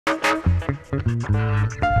This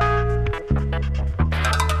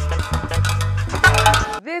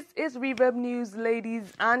is Reverb News,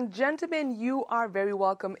 ladies and gentlemen. You are very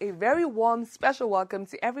welcome. A very warm, special welcome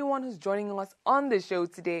to everyone who's joining us on the show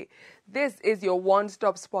today. This is your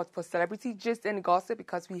one-stop spot for celebrity gist and gossip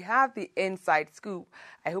because we have the inside scoop.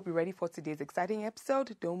 I hope you're ready for today's exciting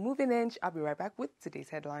episode. Don't move an inch. I'll be right back with today's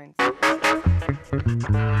headlines.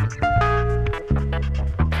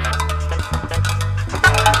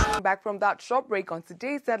 Back from that short break, on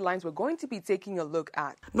today's headlines, we're going to be taking a look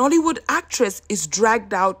at Nollywood actress is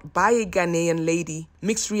dragged out by a Ghanaian lady,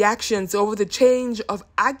 mixed reactions over the change of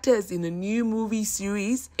actors in a new movie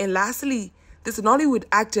series, and lastly, this Nollywood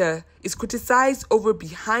actor is criticized over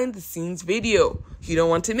behind-the-scenes video. You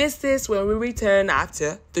don't want to miss this when we return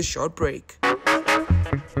after the short break.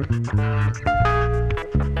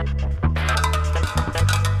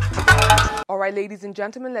 Alright, ladies and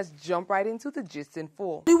gentlemen, let's jump right into the gist in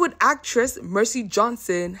full. Hollywood actress Mercy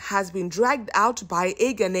Johnson has been dragged out by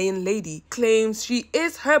a Ghanaian lady, claims she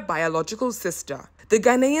is her biological sister. The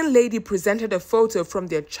Ghanaian lady presented a photo from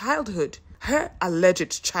their childhood, her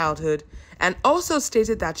alleged childhood, and also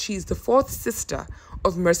stated that she is the fourth sister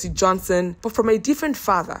of Mercy Johnson, but from a different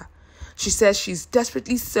father. She says she's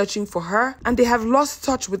desperately searching for her and they have lost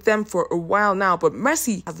touch with them for a while now, but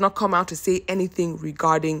Mercy has not come out to say anything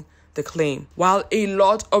regarding the claim. While a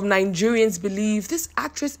lot of Nigerians believe this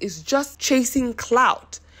actress is just chasing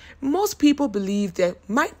clout, most people believe there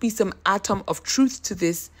might be some atom of truth to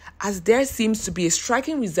this, as there seems to be a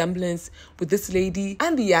striking resemblance with this lady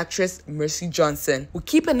and the actress Mercy Johnson. We'll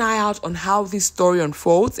keep an eye out on how this story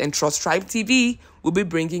unfolds, and Trust Tribe TV will be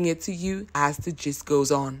bringing it to you as the gist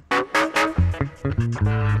goes on.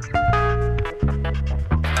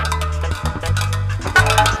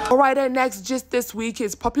 Alright, our next gist this week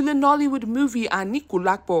is popular Nollywood movie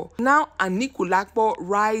Anikulapo. Now Anikulapo,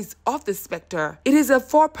 Rise of the Spectre. It is a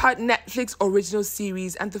 4-part Netflix original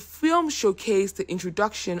series, and the film showcased the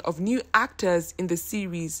introduction of new actors in the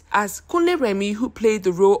series, as Kunle Remi, who played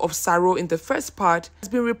the role of Saro in the first part, has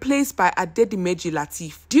been replaced by Adedimeji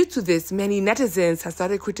Lateef. Due to this, many netizens have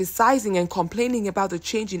started criticizing and complaining about the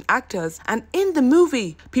change in actors and in the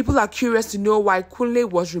movie. People are curious to know why Kunle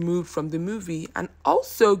was removed from the movie, and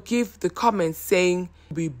also give the comments saying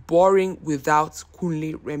be boring without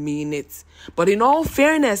Kunle Remi in it. But in all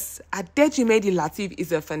fairness, Adedimeji Lateef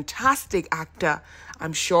is a fantastic actor.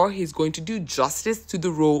 I'm sure he's going to do justice to the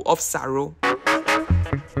role of Saro.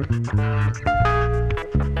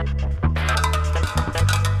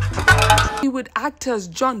 With actors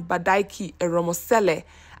John Badaiki Eromosele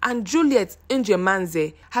and Juliet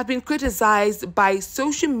Njemanze have been criticized by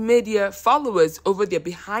social media followers over their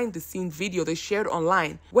behind-the-scenes video they shared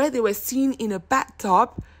online, where they were seen in a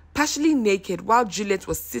bathtub, partially naked, while Juliet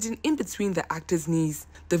was sitting in between the actor's knees.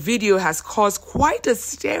 The video has caused quite a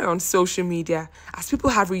stir on social media, as people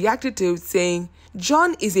have reacted to it saying,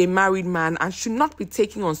 John is a married man and should not be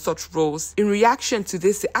taking on such roles. In reaction to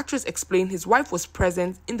this, the actress explained his wife was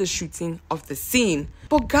present in the shooting of the scene.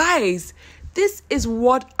 But guys, this is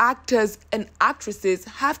what actors and actresses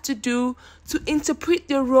have to do to interpret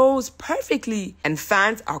their roles perfectly. And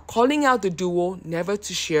fans are calling out the duo never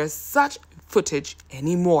to share such footage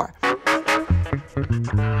anymore.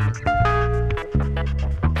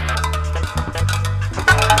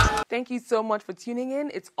 Thank you so much for tuning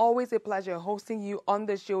in. It's always a pleasure hosting you on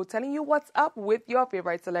the show, telling you what's up with your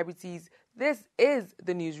favorite celebrities. This is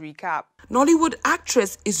the news recap. Nollywood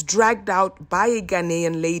actress is dragged out by a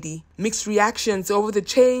Ghanaian lady. Mixed reactions over the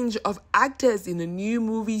change of actors in a new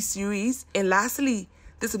movie series. And lastly,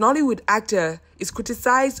 this Nollywood actor is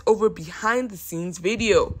criticized over behind-the-scenes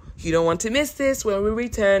video. You don't want to miss this when we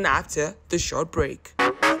return after the short break.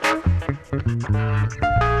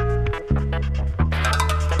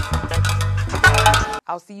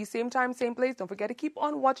 I'll see you same time, same place. Don't forget to keep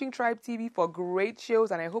on watching Tribe TV for great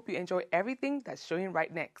shows, and I hope you enjoy everything that's showing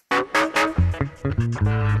right next.